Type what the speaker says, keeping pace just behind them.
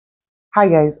Hi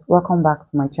guys, welcome back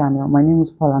to my channel. My name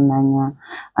is Paula Nanya,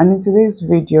 and in today's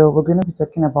video we're going to be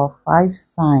talking about 5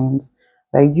 signs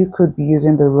that you could be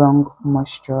using the wrong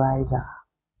moisturizer.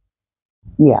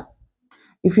 Yeah,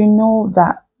 if you know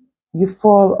that you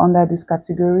fall under this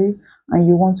category and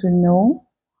you want to know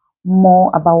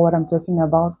more about what I'm talking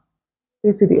about,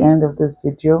 stay to the end of this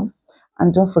video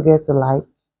and don't forget to like,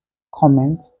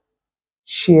 comment,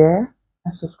 share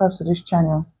and subscribe to this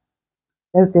channel.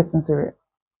 Let's get into it.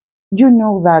 You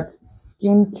know that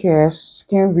skincare,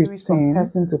 skin routine from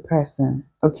person to person,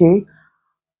 okay?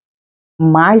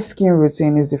 My skin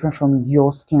routine is different from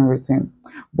your skin routine,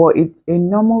 but it's a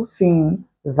normal thing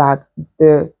that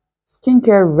the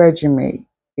skincare regimen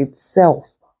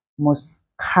itself must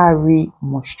carry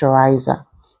moisturizer.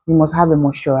 You must have a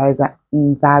moisturizer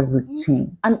in that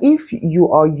routine. And if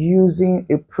you are using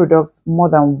a product more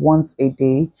than once a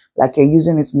day, like you're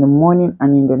using it in the morning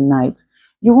and in the night,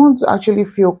 you want to actually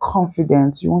feel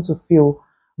confident, you want to feel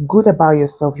good about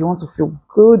yourself, you want to feel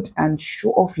good and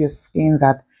show off your skin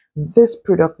that this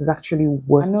product is actually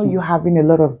working. I know you're having a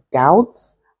lot of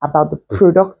doubts about the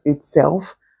product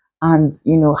itself and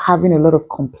having a lot of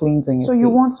complaints on your face. You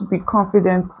want to be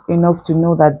confident enough to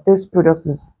know that this product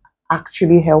is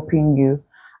actually helping you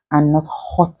and not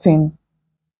hurting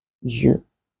you.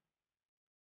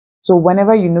 So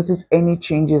whenever you notice any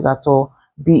changes at all,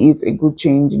 be it a good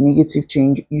change, negative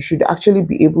change, you should actually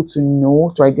be able to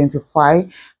know, to identify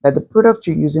that the product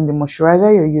you're using, the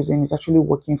moisturizer you're using is actually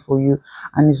working for you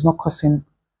and is not causing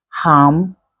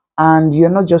harm, and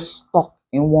you're not just stuck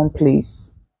in one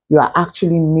place. You're actually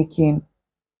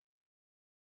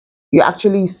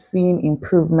seeing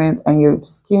improvement and your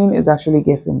skin is actually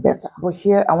getting better. But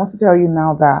here, I want to tell you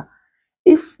now that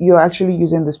if you're actually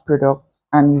using this product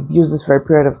and you've used this for a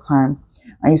period of time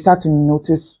and you start to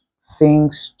notice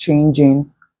things changing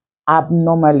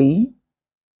abnormally,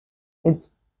 it's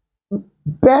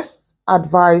best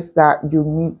advised that you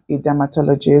meet a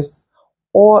dermatologist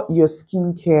or your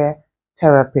skincare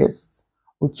therapist.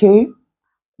 Okay?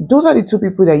 Those are the two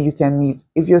people that you can meet.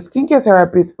 If your skincare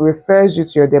therapist refers you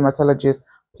to your dermatologist,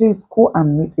 please go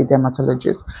and meet a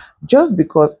dermatologist. Just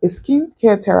because a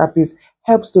skincare therapist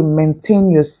helps to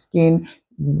maintain your skin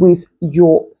with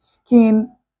your skin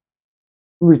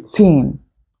routine.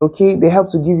 Okay, they help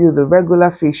to give you the regular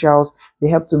facials, they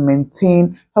help to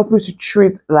maintain, help you to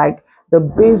treat like the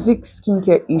basic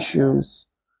skincare issues.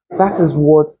 That is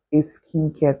what a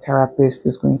skincare therapist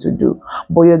is going to do.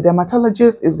 But your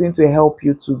dermatologist is going to help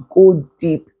you to go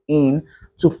deep in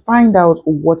to find out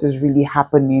what is really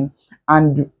happening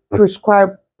and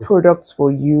prescribe products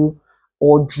for you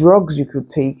or drugs you could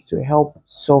take to help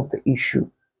solve the issue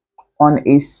on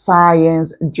a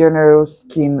science general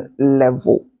skin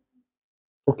level.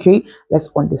 Okay, let's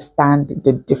understand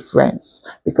the difference,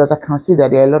 because I can see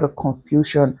that there are a lot of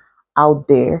confusion out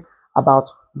there about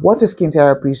what a skin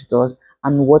therapist does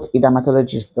and what a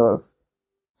dermatologist does.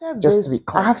 Just to be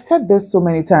clear, I have said this so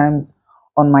many times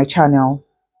on my channel.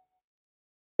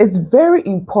 It's very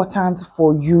important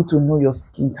for you to know your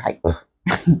skin type.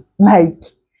 Like,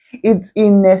 it's a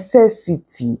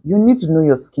necessity. You need to know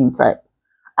your skin type.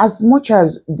 As much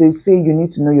as they say you need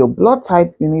to know your blood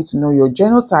type, you need to know your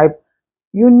genotype,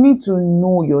 you need to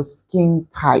know your skin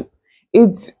type.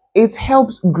 It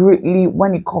helps greatly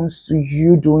when it comes to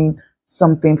you doing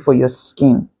something for your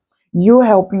skin. You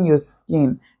helping your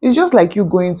skin. It's just like you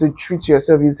going to treat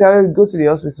yourself. You say, oh, go to the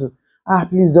hospital.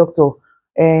 Please, doctor,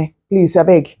 please, I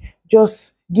beg,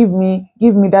 just give me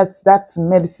that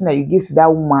medicine that you give to that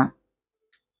woman.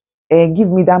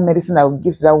 Give me that medicine that you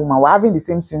give to that woman. We're having the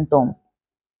same symptom.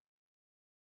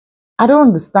 I don't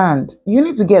understand. You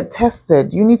need to get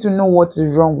tested. You need to know what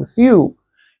is wrong with you.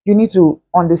 You need to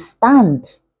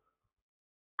understand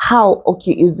how,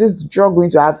 okay, is this drug going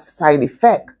to have side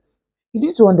effects? You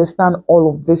need to understand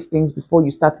all of these things before you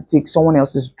start to take someone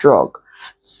else's drug.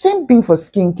 Same thing for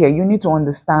skincare. You need to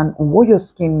understand what your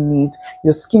skin needs,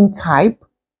 your skin type,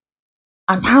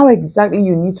 and how exactly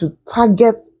you need to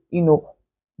target,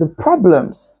 the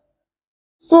problems.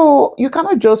 So you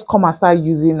cannot just come and start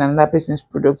using another person's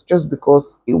product just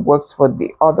because it works for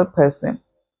the other person.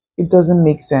 It doesn't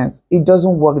make sense. It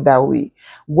doesn't work that way.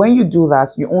 When you do that,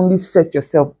 you only set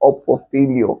yourself up for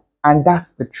failure. And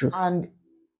that's the truth. And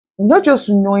not just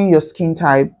knowing your skin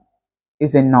type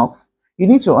is enough. You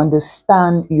need to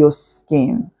understand your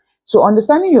skin. So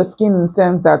understanding your skin in the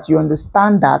sense that you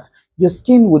understand that your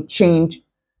skin will change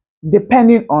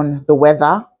depending on the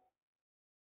weather,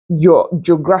 your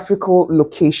geographical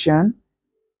location,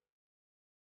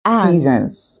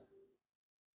 seasons.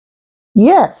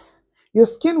 Yes, your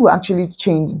skin will actually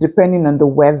change depending on the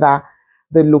weather,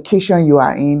 the location you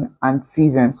are in, and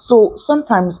season. So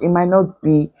sometimes it might not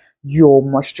be your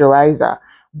moisturizer,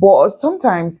 but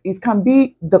sometimes it can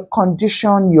be the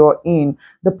condition you're in,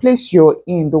 the place you're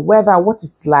in, the weather, what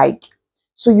it's like.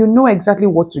 So you know exactly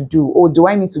what to do. Oh, do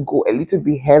I need to go a little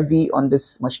bit heavy on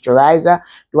this moisturizer?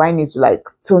 Do I need to like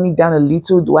tone it down a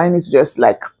little? Do I need to just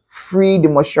like free the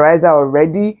moisturizer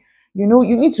already? You know,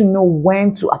 you need to know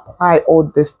when to apply all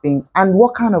these things and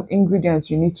what kind of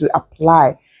ingredients you need to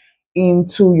apply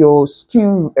into your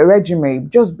skin regimen.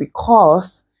 Just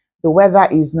because the weather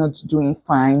is not doing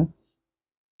fine,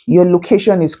 your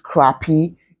location is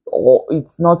crappy, or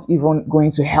it's not even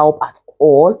going to help at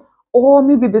all, or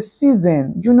maybe the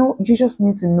season, you know, you just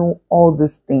need to know all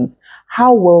these things,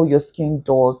 how well your skin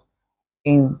does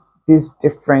in this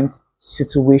different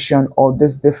situation or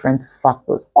these different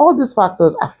factors. All these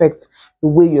factors affect the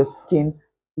way your skin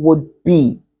would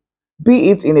be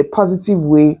it in a positive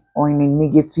way or in a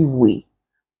negative way.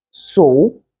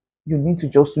 So you need to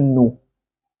just know.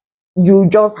 You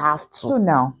just have to. So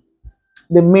now,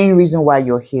 the main reason why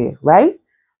you're here, right?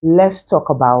 Let's talk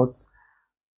about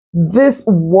these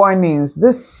warnings,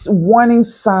 this warning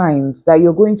signs that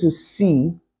you're going to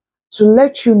see to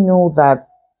let you know that,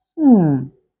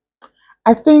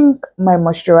 I think my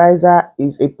moisturizer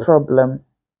is a problem,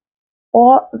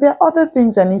 or there are other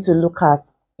things I need to look at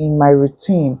in my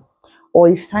routine, or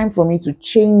it's time for me to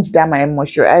change that my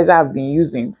moisturizer I've been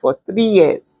using for 3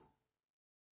 years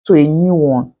to a new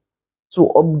one, to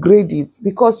upgrade it.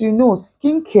 Because you know,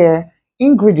 skincare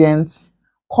ingredients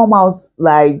come out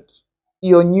like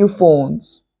your new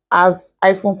phones. As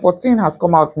iPhone 14 has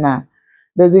come out now,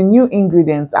 there's a new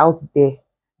ingredient out there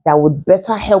that would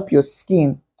better help your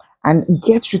skin and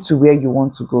get you to where you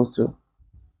want to go to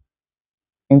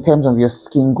in terms of your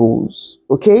skin goals.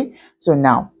 Okay, so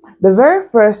now the very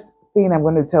first thing I'm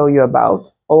going to tell you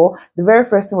about, or the very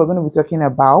first thing we're going to be talking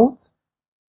about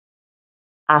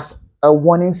as a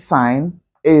warning sign,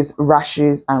 is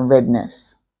rashes and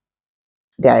redness.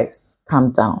 Guys,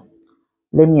 calm down.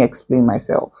 Let me explain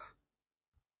myself.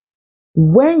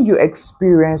 When you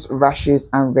experience rashes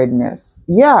and redness,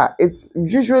 yeah, it's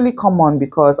usually common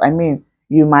because, I mean,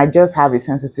 you might just have a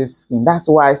sensitive skin. That's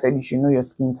why I said you should know your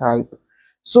skin type.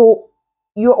 So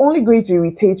you're only going to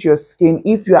irritate your skin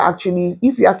if you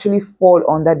actually fall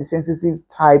under the sensitive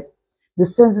type, the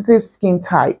sensitive skin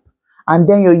type, and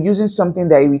then you're using something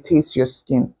that irritates your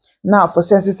skin. Now, for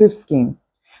sensitive skin,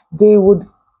 they would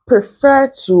prefer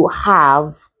to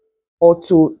have, or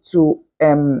they'll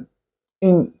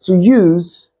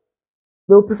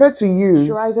prefer to use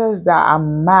moisturizers that are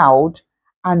mild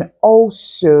and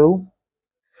also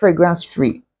fragrance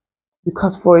free.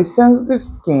 Because for a sensitive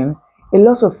skin, a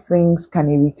lot of things can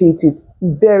irritate it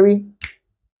very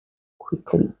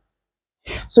quickly.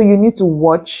 So you need to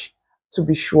watch to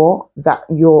be sure that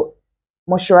your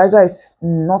moisturizer is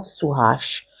not too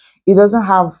harsh. It doesn't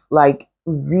have like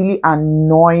really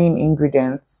annoying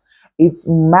ingredients. It's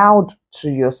mild to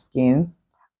your skin.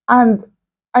 And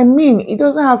I mean, it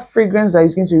doesn't have fragrance that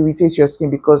is going to irritate your skin,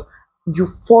 because you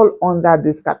fall under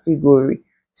this category,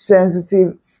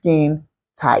 sensitive skin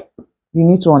type. You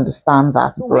need to understand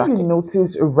that. So when you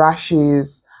notice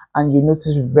rashes and you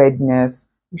notice redness,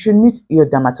 you should meet your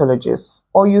dermatologist,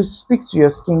 or you speak to your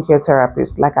skincare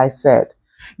therapist. Like I said,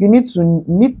 you need to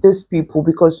meet these people,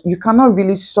 because you cannot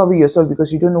really sorry yourself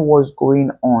because you don't know what's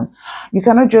going on. You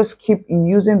cannot just keep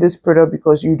using this product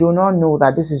because you do not know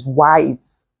that this is why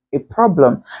it's a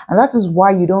problem. And that is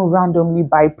why you don't randomly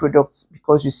buy products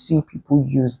because you see people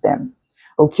use them.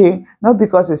 Okay? Not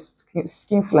because a skin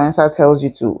influencer tells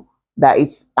you to, that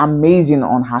it's amazing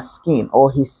on her skin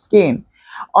or his skin.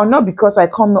 Or not because I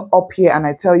come up here and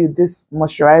I tell you this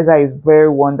moisturizer is very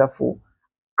wonderful.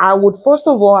 I would first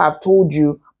of all have told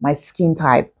you my skin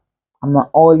type. I'm an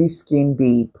oily skin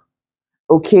babe.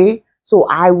 Okay? So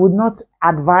I would not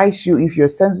advise you, if you're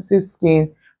sensitive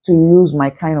skin, to use my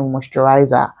kind of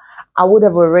moisturizer. I would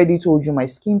have already told you my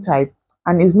skin type,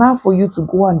 and it's now for you to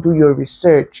go and do your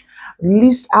research.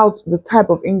 List out the type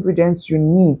of ingredients you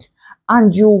need,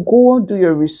 and you go and do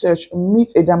your research,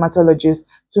 meet a dermatologist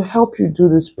to help you do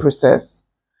this process.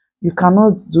 You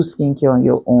cannot do skincare on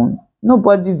your own.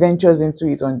 Nobody ventures into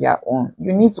it on their own.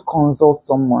 You need to consult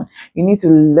someone. You need to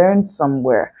learn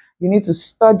somewhere. You need to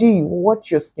study what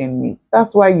your skin needs.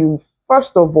 That's why you,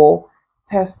 first of all,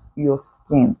 test your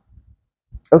skin.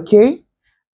 Okay?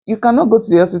 You cannot go to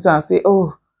the hospital and say,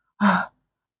 oh,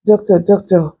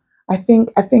 doctor, I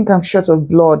think I'm short of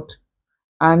blood.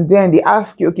 And then they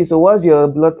ask you, okay, so what's your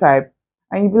blood type?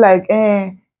 And you be like,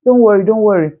 don't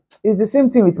worry. It's the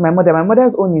same thing with my mother. My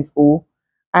mother's own is O.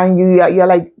 And you're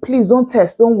like, please don't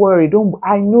test, don't worry,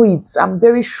 I know it, I'm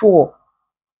very sure.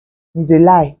 It's a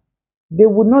lie. They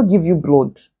would not give you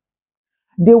blood.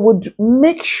 They would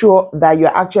make sure that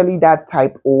you're actually that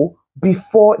type O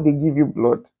before they give you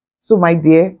blood. So, my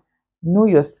dear, know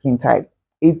your skin type.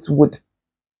 It would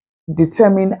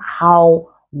determine how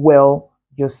well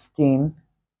your skin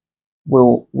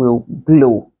will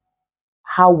glow,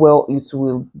 how well it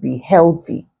will be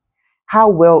healthy, how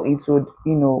well it would,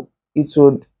 it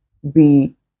would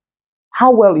be,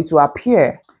 how well it will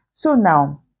appear. So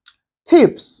now,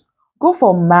 tips: go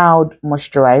for mild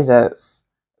moisturizers,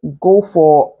 go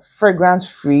for fragrance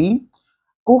free,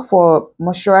 go for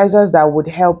moisturizers that would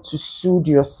help to soothe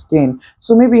your skin.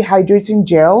 So maybe hydrating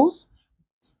gels.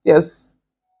 Just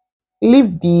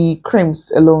leave the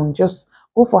creams alone. Just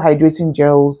go for hydrating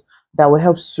gels that will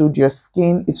help soothe your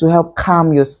skin. It will help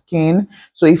calm your skin.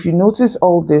 So if you notice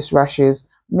all these rashes,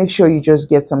 make sure you just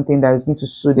get something that is going to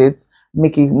soothe it,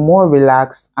 make it more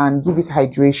relaxed, and give it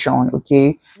hydration.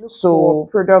 Okay, so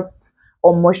products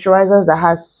or moisturizers that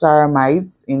has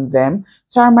ceramides in them.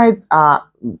 Ceramides are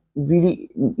really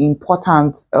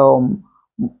important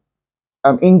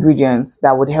ingredients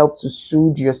that would help to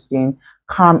soothe your skin,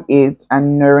 calm it,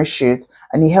 and nourish it.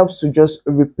 And it helps to just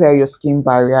repair your skin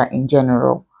barrier in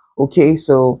general. Okay,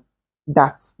 so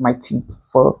that's my tip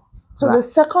for that. The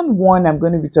second one I'm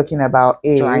going to be talking about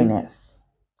is dryness.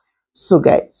 So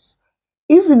guys,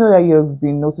 if you know that you've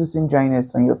been noticing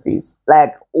dryness on your face,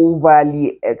 like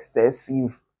overly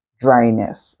excessive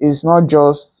dryness, it's not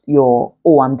just your,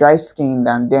 oh, I'm dry skinned,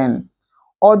 and then,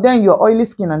 or then you're oily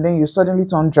skin and then you suddenly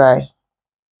turn dry.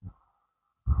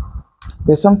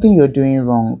 There's something you're doing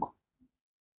wrong.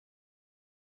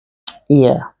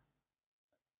 Yeah,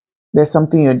 there's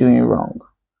something you're doing wrong.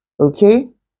 Okay,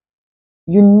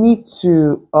 you need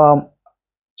to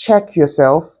check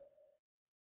yourself,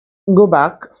 go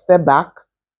back, step back.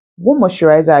 What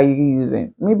moisturizer are you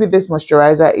using? Maybe this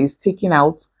moisturizer is taking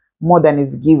out more than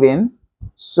it's giving.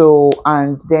 So,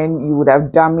 and then you would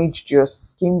have damaged your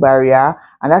skin barrier,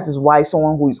 and that is why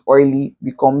someone who is oily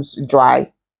becomes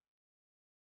dry.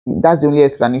 That's the only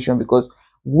explanation, because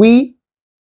we,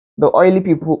 the oily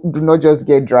people, do not just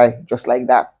get dry just like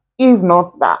that. If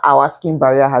not that our skin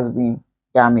barrier has been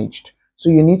damaged. So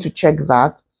you need to check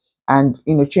that and,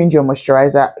 change your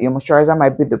moisturizer. Your moisturizer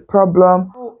might be the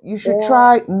problem. You should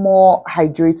try more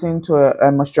hydrating to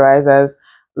moisturizers.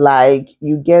 Like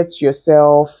you get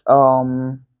yourself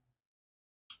some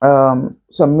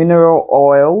mineral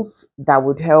oils that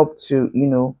would help to,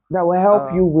 that will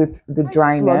help you with the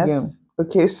dryness. Slugging.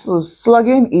 Okay, so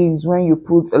slugging is when you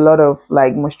put a lot of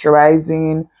like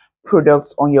moisturizing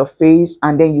products on your face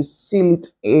and then you seal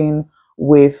it in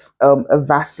with a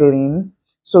Vaseline.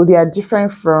 So there are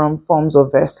different forms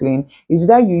of Vaseline. Is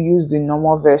that you use the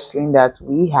normal Vaseline that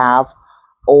we have,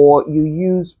 or you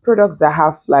use products that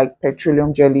have like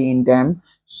petroleum jelly in them.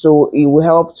 So it will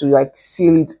help to like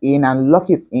seal it in and lock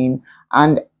it in.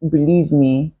 And believe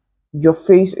me, your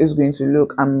face is going to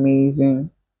look amazing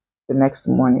the next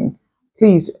morning.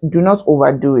 Please do not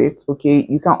overdo it, okay?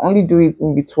 You can only do it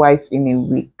maybe twice in a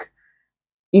week,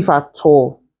 if at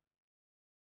all.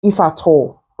 If at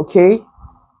all, okay?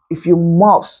 If you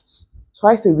must,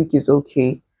 twice a week is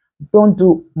okay. Don't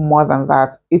do more than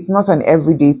that. It's not an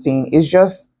everyday thing. It's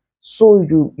just so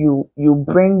you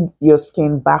bring your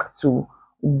skin back to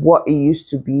what it used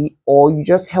to be, or you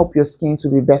just help your skin to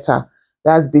be better.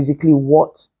 That's basically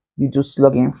what you do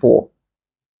slugging for.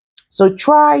 So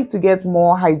try to get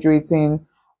more hydrating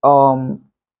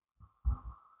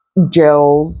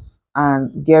gels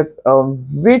and get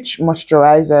rich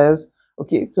moisturizers.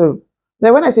 Okay, so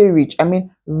now when I say rich, I mean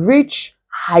rich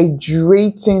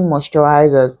hydrating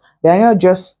moisturizers. They're not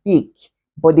just thick,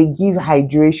 but they give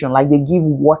hydration, like they give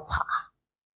water.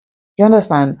 You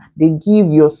understand? They give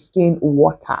your skin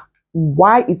water.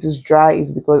 Why it is dry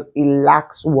is because it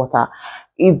lacks water.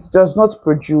 It does not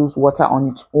produce water on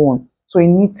its own. So it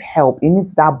needs help. It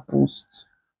needs that boost.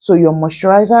 So your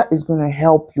moisturizer is going to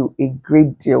help you a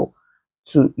great deal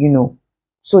to,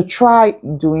 so try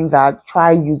doing that.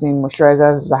 Try using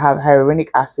moisturizers that have hyaluronic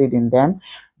acid in them.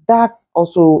 That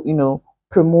also,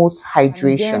 promotes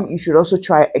hydration. And then you should also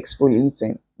try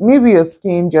exfoliating. Maybe your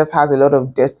skin just has a lot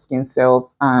of dead skin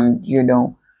cells and,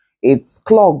 it's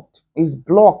clogged, it's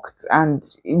blocked, and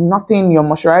nothing, your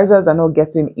moisturizers are not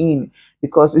getting in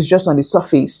because it's just on the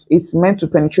surface. It's meant to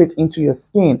penetrate into your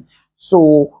skin.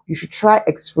 So you should try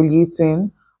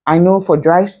exfoliating. I know for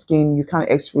dry skin, you can't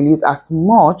exfoliate as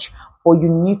much, but you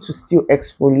need to still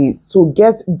exfoliate. So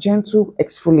get gentle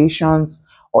exfoliations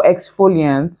or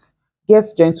exfoliants. Get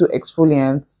gentle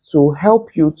exfoliants to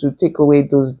help you to take away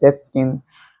those dead skin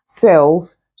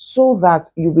cells, so that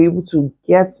you'll be able to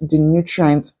get the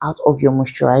nutrients out of your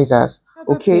moisturizers.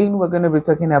 Okay, we're going to be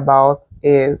talking about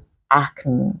is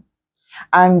acne.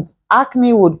 And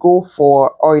acne would go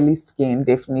for oily skin,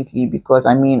 definitely, because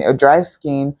I mean, a dry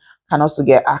skin can also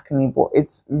get acne, but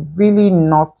it's really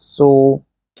not so,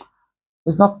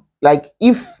 it's not like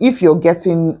if you're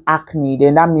getting acne,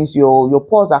 then that means your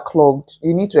pores are clogged.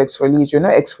 You need to exfoliate. You're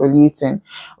not exfoliating.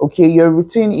 Okay, your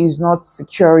routine is not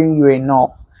securing you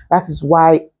enough. That is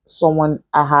why someone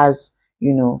has,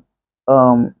 you know,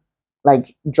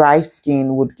 like dry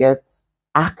skin would get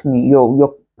acne.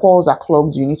 Your pores are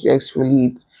clogged. You need to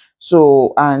exfoliate.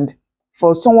 So, and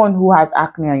for someone who has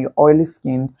acne and your oily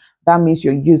skin, that means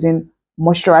you're using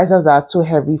moisturizers that are too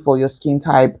heavy for your skin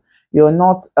type. You're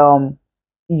not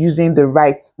using the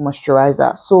right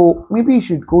moisturizer. So maybe you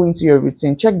should go into your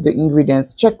routine, check the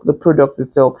ingredients, check the product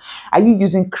itself. Are you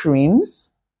using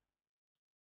creams?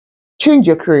 Change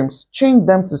your creams, change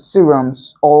them to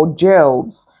serums or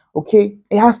gels. Okay,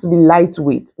 it has to be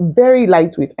lightweight, very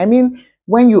lightweight. I mean,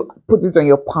 when you put it on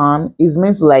your palm, it's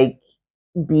meant to like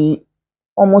be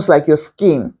almost like your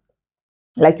skin,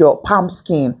 like your palm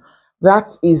skin. That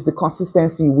is the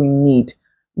consistency we need.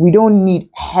 We don't need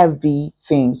heavy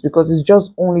things because it's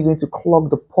just only going to clog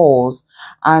the pores.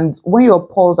 And when your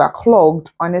pores are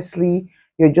clogged, honestly,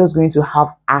 you're just going to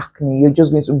have acne. You're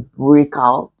just going to break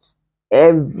out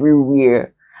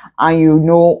everywhere. And you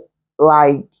know,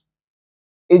 like,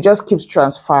 it just keeps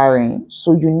transpiring.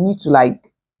 So you need to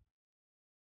like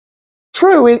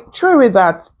throw away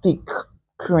that thick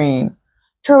cream,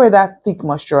 throw away that thick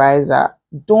moisturizer.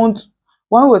 Don't,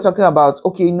 when we're talking about,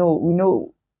 okay, no, we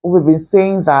know we've been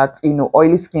saying that, you know,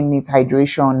 oily skin needs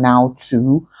hydration now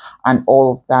too, and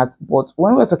all of that. But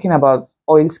when we're talking about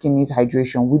oily skin needs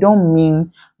hydration, we don't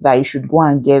mean that you should go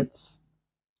and get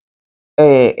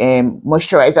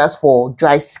moisturizers for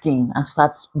dry skin and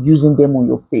start using them on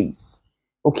your face.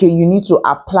 Okay, you need to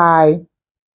apply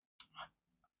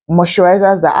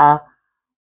moisturizers that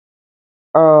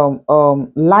are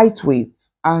lightweight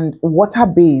and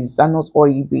water-based and not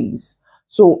oil-based.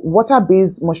 So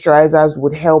water-based moisturizers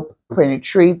would help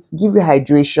penetrate, give you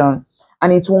hydration,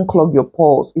 and it won't clog your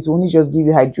pores. It will only just give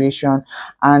you hydration,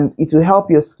 and it will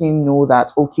help your skin know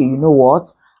that, okay, you know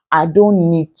what? I don't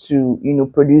need to, you know,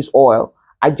 produce oil.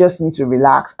 I just need to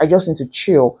relax. I just need to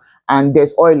chill. And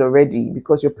there's oil already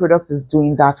because your product is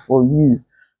doing that for you.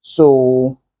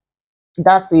 So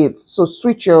that's it. So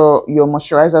switch your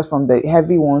moisturizers from the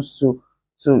heavy ones to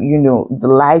you know, the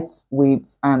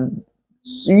lightweight, and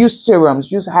use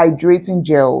serums, use hydrating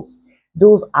gels.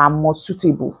 Those are more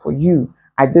suitable for you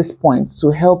at this point to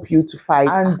help you to fight.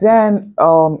 And then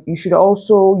you should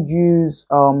also use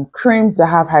creams that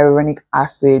have hyaluronic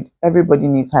acid. Everybody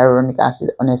needs hyaluronic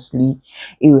acid, honestly.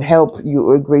 It will help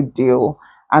you a great deal.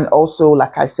 And also,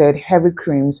 like I said, heavy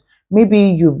creams. Maybe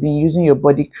you've been using your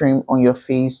body cream on your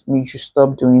face. Maybe you should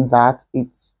stop doing that.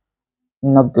 It's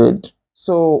not good.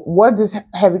 So what these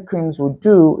heavy creams will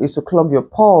do is to clog your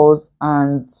pores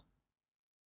and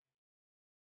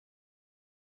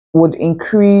would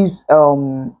increase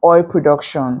oil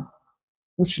production,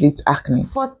 which leads to acne.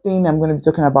 Fourth thing I'm going to be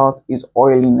talking about is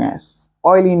oiliness.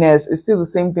 Oiliness is still the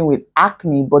same thing with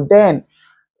acne, but then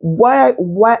why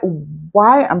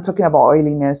I'm talking about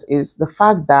oiliness is the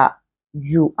fact that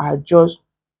you are just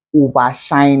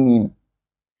overshining.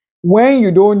 When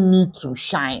you don't need to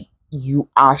shine, you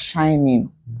are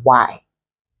shining. Why?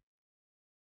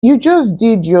 You just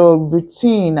did your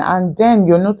routine and then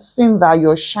you're noticing that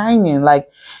you're shining,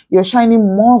 like you're shining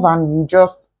more than you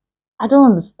just, I don't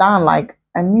understand. Like,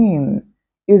 I mean,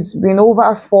 it's been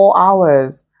over 4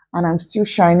 hours and I'm still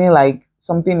shining like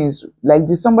something is, like,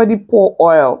 did somebody pour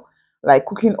oil, like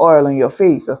cooking oil on your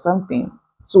face or something?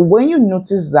 So when you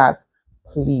notice that,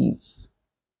 please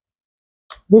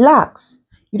relax.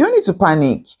 You don't need to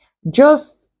panic.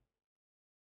 Just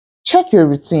check your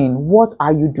routine. What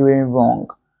are you doing wrong?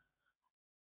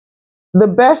 The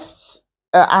best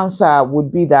answer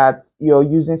would be that you're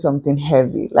using something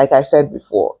heavy. Like I said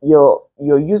before, you're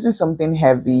using something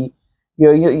heavy.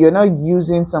 You're not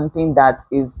using something that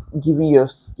is giving your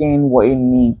skin what it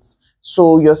needs.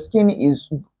 So your skin is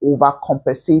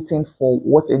overcompensating for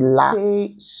what it lacks. Say,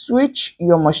 switch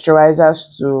your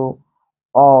moisturizers to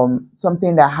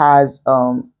something that has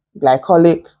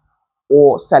glycolic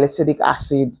or salicylic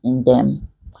acid in them.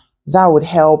 That would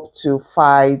help to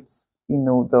fight, you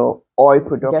know, the oil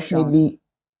production. Definitely,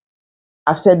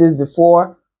 I've said this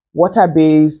before,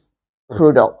 water-based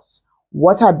products,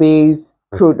 water-based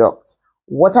products,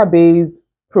 water-based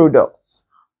products.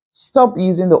 Stop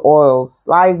using the oils.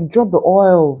 Like, drop the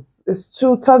oils. It's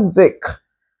too toxic.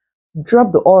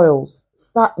 Drop the oils.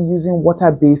 Start using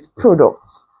water-based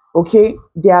products. Okay,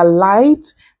 they are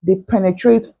light, they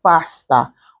penetrate faster.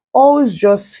 Always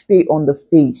just stay on the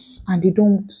face and they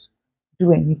don't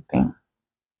do anything.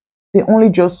 They only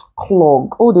just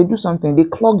clog. Oh, they do something. They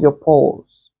clog your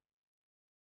pores.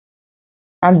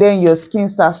 And then your skin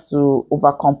starts to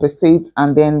overcompensate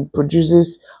and then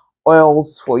produces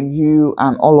oils for you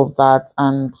and all of that.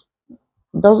 And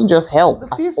it doesn't just help.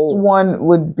 The fifth one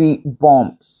would be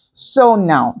bumps. So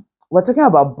now, we're talking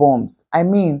about bumps. I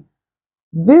mean,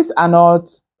 these are not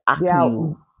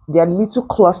acne. They are little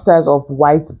clusters of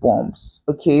white bumps.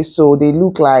 Okay, so they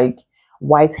look like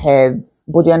whiteheads,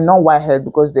 but they are not whitehead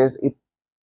because there's a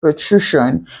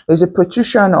protrusion. There's a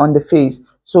protrusion on the face.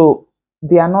 So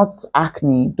they are not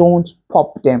acne. Don't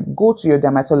pop them. Go to your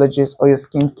dermatologist or your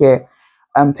skincare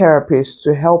therapist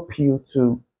to help you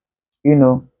to, you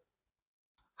know,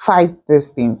 fight this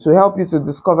thing, to help you to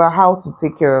discover how to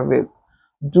take care of it.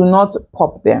 Do not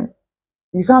pop them.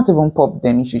 You can't even pop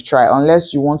them if you try,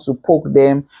 unless you want to poke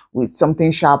them with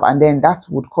something sharp, and then that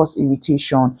would cause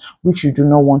irritation, which you do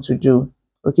not want to do.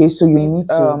 Okay, so you need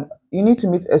to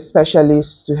meet a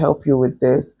specialist to help you with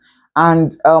this.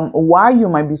 And why you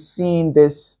might be seeing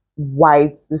this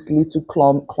little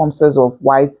clumps of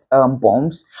white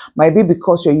bumps might be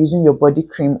because you're using your body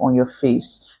cream on your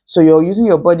face. So you're using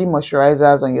your body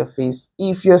moisturizers on your face.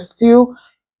 If you're still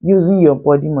using your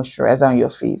body moisturizer on your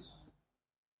face,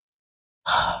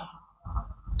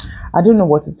 I don't know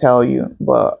what to tell you,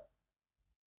 but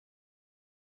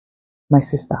my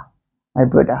sister, my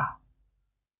brother,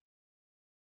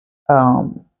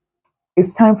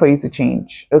 it's time for you to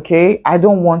change. Okay, I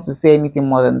don't want to say anything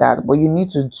more than that, but you need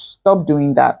to stop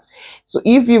doing that. So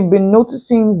if you've been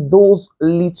noticing those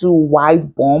little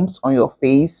white bumps on your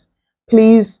face,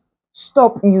 please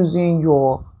stop using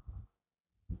your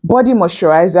body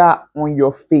moisturizer on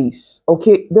your face.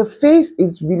 Okay, the face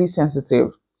is really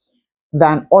sensitive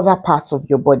than other parts of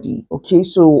your body. Okay,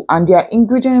 so and there are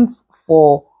ingredients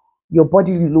for your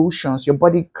body lotions, your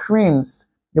body creams,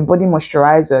 your body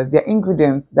moisturizers. There are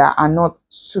ingredients that are not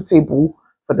suitable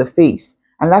for the face,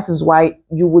 and that is why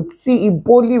you would see it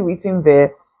boldly written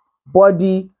there,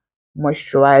 body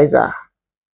moisturizer.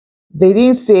 They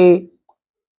didn't say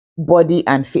body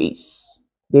and face,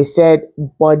 they said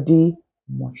body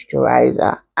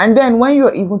moisturizer. And then when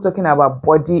you're even talking about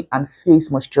body and face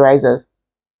moisturizers,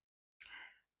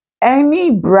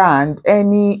 any brand,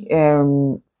 any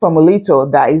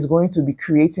formulator that is going to be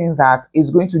creating that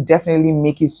is going to definitely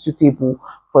make it suitable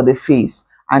for the face.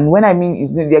 And when I mean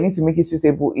they're going to make it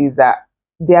suitable, is that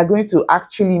they are going to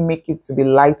actually make it to be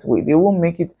lightweight. They won't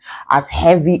make it as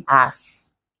heavy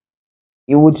as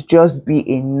it would just be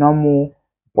a normal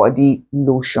body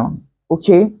lotion.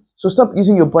 Okay, so stop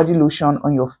using your body lotion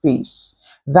on your face.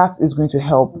 That is going to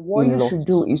help. What you should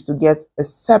do is to get a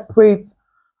separate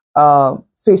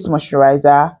face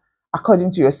moisturizer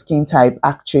according to your skin type.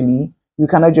 Actually, you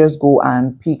cannot just go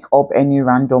and pick up any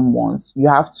random ones. You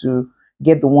have to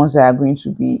get the ones that are going to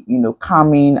be, you know,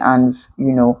 calming and,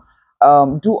 you know,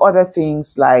 do other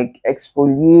things like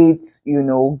exfoliate, you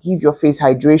know, give your face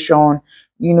hydration.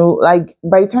 You know, like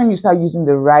by the time you start using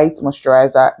the right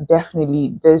moisturizer,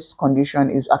 definitely this condition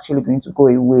is actually going to go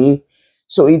away.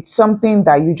 So it's something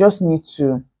that you just need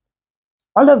to,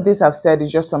 all of this I've said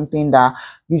is just something that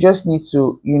you just need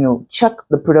to, you know, check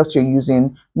the product you're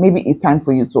using. Maybe it's time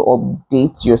for you to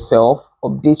update yourself,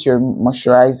 update your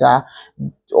moisturizer,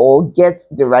 or get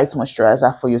the right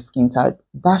moisturizer for your skin type.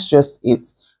 That's just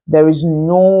it. There is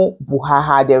no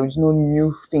buhaha, there is no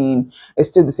new thing. It's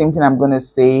still the same thing I'm going to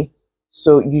say.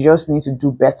 So you just need to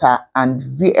do better and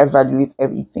reevaluate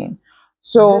everything.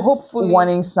 So hopefully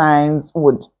warning signs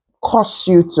would cause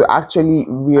you to actually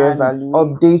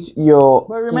reevaluate, update your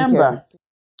skincare. Remember,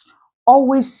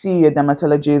 always see your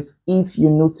dermatologist if you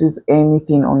notice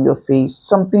anything on your face,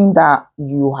 something that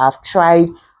you have tried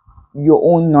your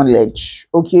own knowledge.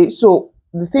 Okay, so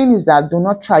the thing is that do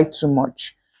not try too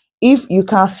much. If you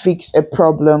can't fix a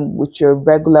problem with your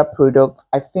regular product,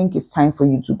 I think it's time for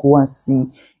you to go and see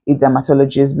a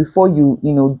dermatologist before you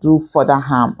do further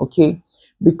harm. Okay,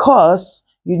 because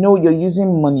you're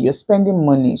using money, you're spending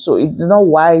money, so it's not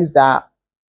wise that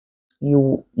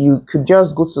you could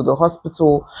just go to the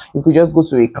hospital, you could just go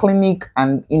to a clinic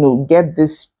and get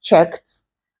this checked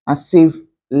and save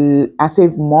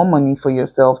more money for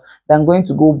yourself than going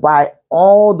to go buy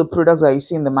all the products that you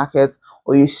see in the market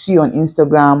or you see on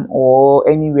Instagram or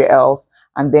anywhere else,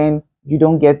 and then you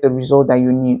don't get the result that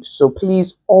you need. So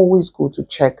please always go to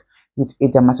check with a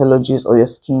dermatologist or your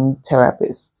skin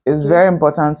therapist. It's very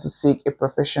important to seek a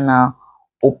professional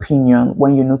opinion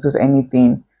when you notice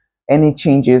any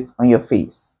changes on your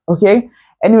face. Okay,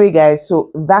 anyway guys, so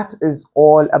that is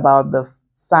all about the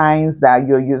signs that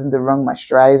you're using the wrong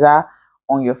moisturizer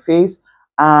on your face.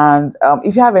 And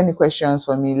if you have any questions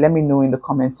for me, let me know in the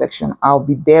comment section. I'll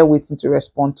be there waiting to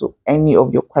respond to any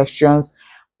of your questions.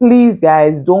 Please,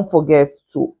 guys, don't forget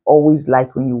to always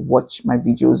like when you watch my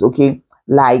videos, okay?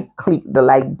 Like, click the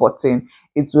like button.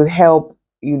 It will help,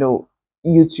 you know,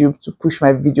 YouTube to push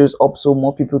my videos up so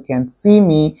more people can see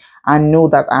me and know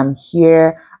that I'm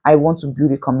here. I want to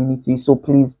build a community, so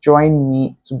please join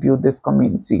me to build this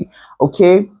community,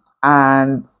 okay?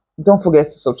 And don't forget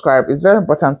to subscribe. It's very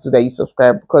important too that you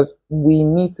subscribe, because we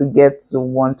need to get to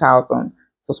 1,000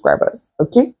 subscribers,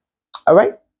 okay? All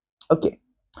right, okay.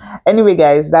 Anyway,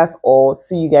 guys, that's all.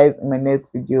 See you guys in my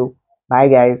next video. Bye,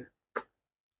 guys.